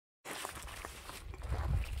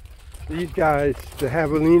These guys, the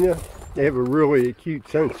Javelina, they have a really acute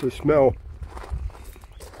sense of smell.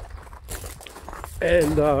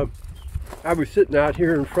 And I was sitting out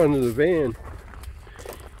here in front of the van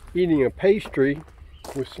eating a pastry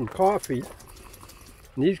with some coffee.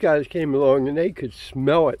 And these guys came along and they could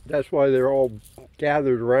smell it. That's why they're all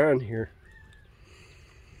gathered around here.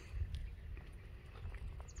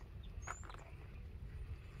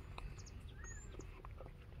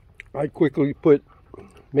 I quickly put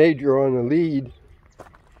Major on a lead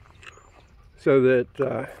so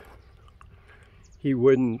that he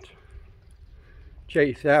wouldn't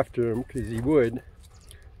chase after him, because he would.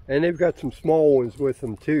 And they've got some small ones with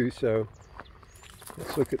them too, so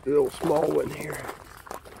let's look at the little small one here.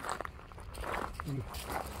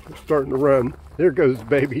 They're starting to run. There goes the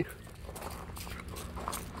baby.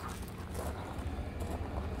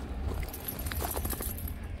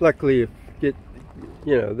 Luckily, they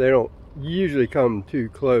don't usually come too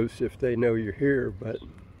close if they know you're here, but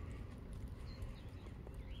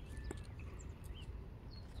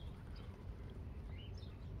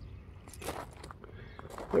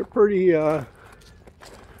they're pretty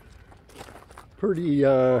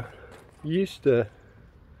used to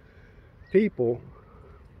people,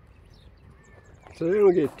 so they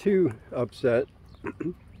don't get too upset.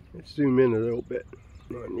 Let's zoom in a little bit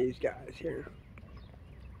on these guys here.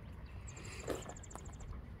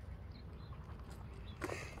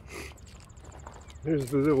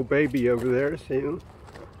 There's the little baby over there, see him?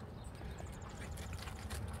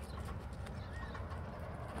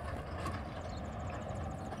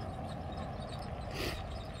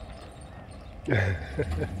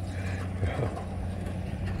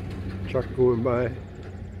 Truck going by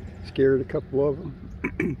scared a couple of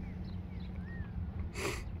them.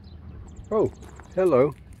 Oh,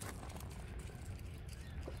 hello.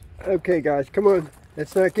 Okay guys, come on,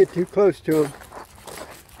 let's not get too close to him.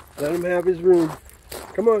 Let him have his room.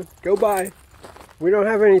 Come on, go by. We don't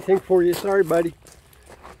have anything for you, sorry buddy.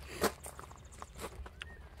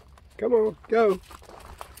 Come on, go.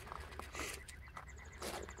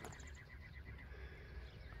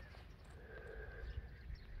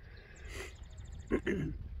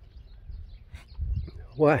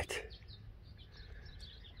 What?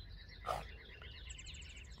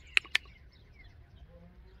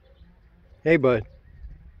 Hey, bud.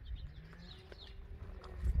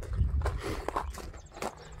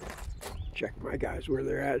 Check my guys where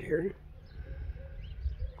they're at here.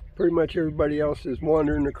 Pretty much everybody else is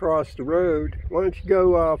wandering across the road. Why don't you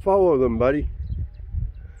go follow them, buddy?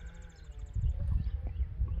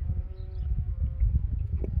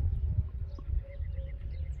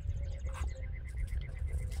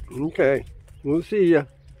 Okay, we'll see ya.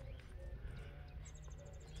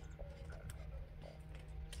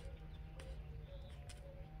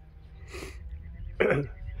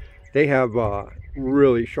 They have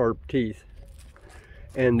really sharp teeth,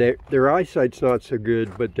 and their eyesight's not so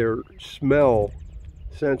good, but their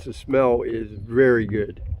sense of smell is very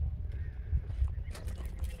good.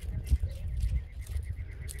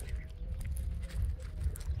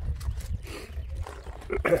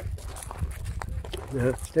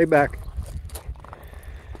 Yeah, stay back.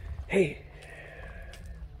 Hey,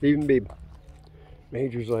 leave him be.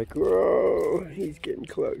 Major's like, whoa, he's getting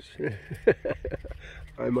close.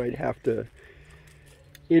 I might have to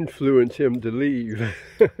influence him to leave.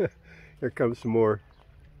 Here comes some more.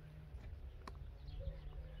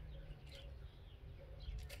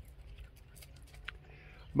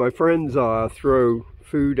 My friends throw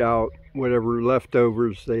food out, whatever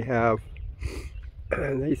leftovers they have,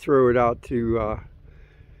 and they throw it out to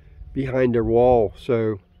behind their wall.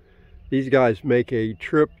 So these guys make a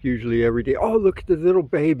trip usually every day. Oh, look at the little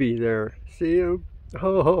baby there. See him?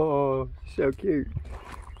 Oh, so cute.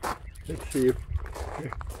 Let's see if,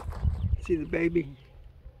 see the baby?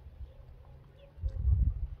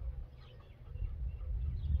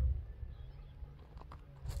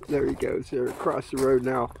 There he goes. They're across the road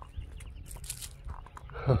now.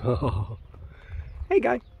 Hey,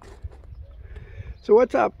 guy. So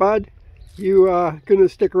what's up, bud? You gonna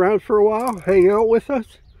stick around for a while? Hang out with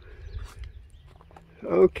us?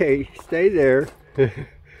 Okay, stay there.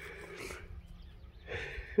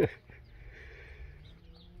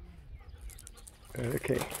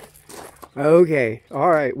 Okay, all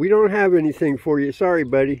right. We don't have anything for you. Sorry,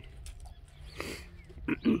 buddy.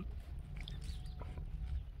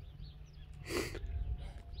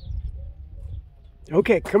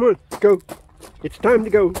 Okay, come on, go. It's time to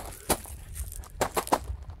go.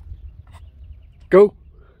 Go.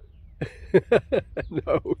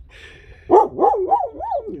 No.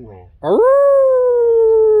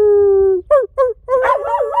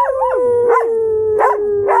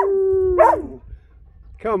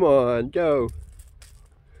 Come on, go.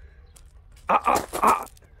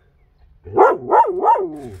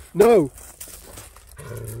 No.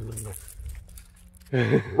 He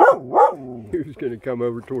was going to come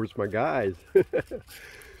over towards my guys.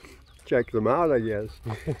 Check them out, I guess.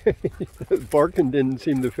 Barking didn't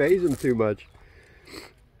seem to faze him too much.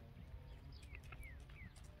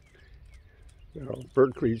 Well,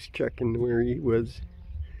 Berkeley's checking where he was.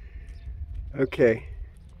 Okay.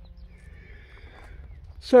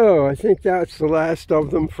 So I think that's the last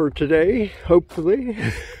of them for today, hopefully.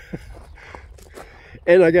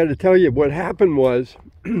 And I got to tell you, what happened was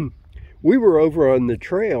we were over on the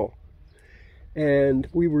trail and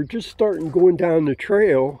we were just going down the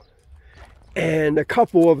trail, and a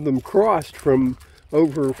couple of them crossed from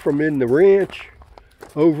in the ranch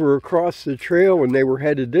over across the trail, and they were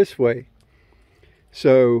headed this way.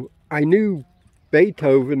 So I knew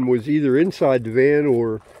Beethoven was either inside the van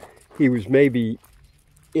or he was maybe,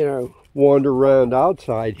 you know, wander around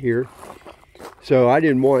outside here. So I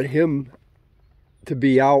didn't want him to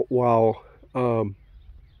be out while the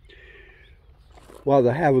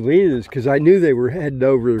javelinas, because I knew they were heading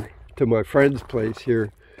over to my friend's place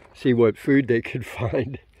here, see what food they could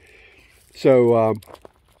find. So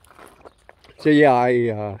yeah,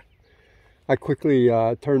 I quickly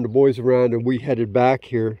turned the boys around and we headed back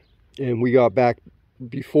here, and we got back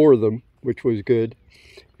before them, which was good.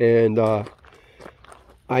 And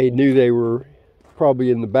I knew they were probably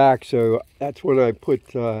in the back, so that's when I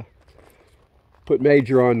put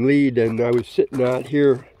Major on lead, and I was sitting out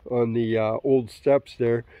here on the old steps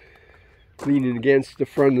there, leaning against the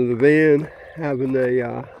front of the van, having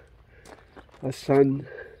a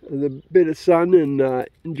bit of sun, and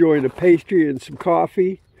enjoying a pastry and some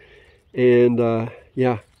coffee. And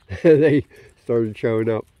yeah, they started showing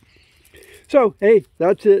up. So hey,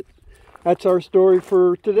 that's it. That's our story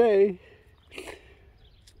for today.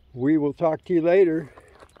 We will talk to you later.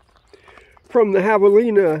 From the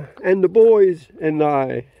Javelina and the boys and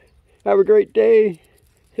I, have a great day,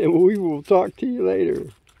 and we will talk to you later.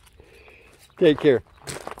 Take care.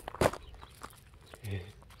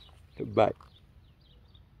 Bye.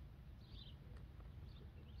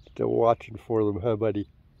 Still watching for them, huh, buddy?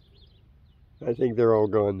 I think they're all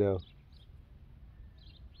gone now.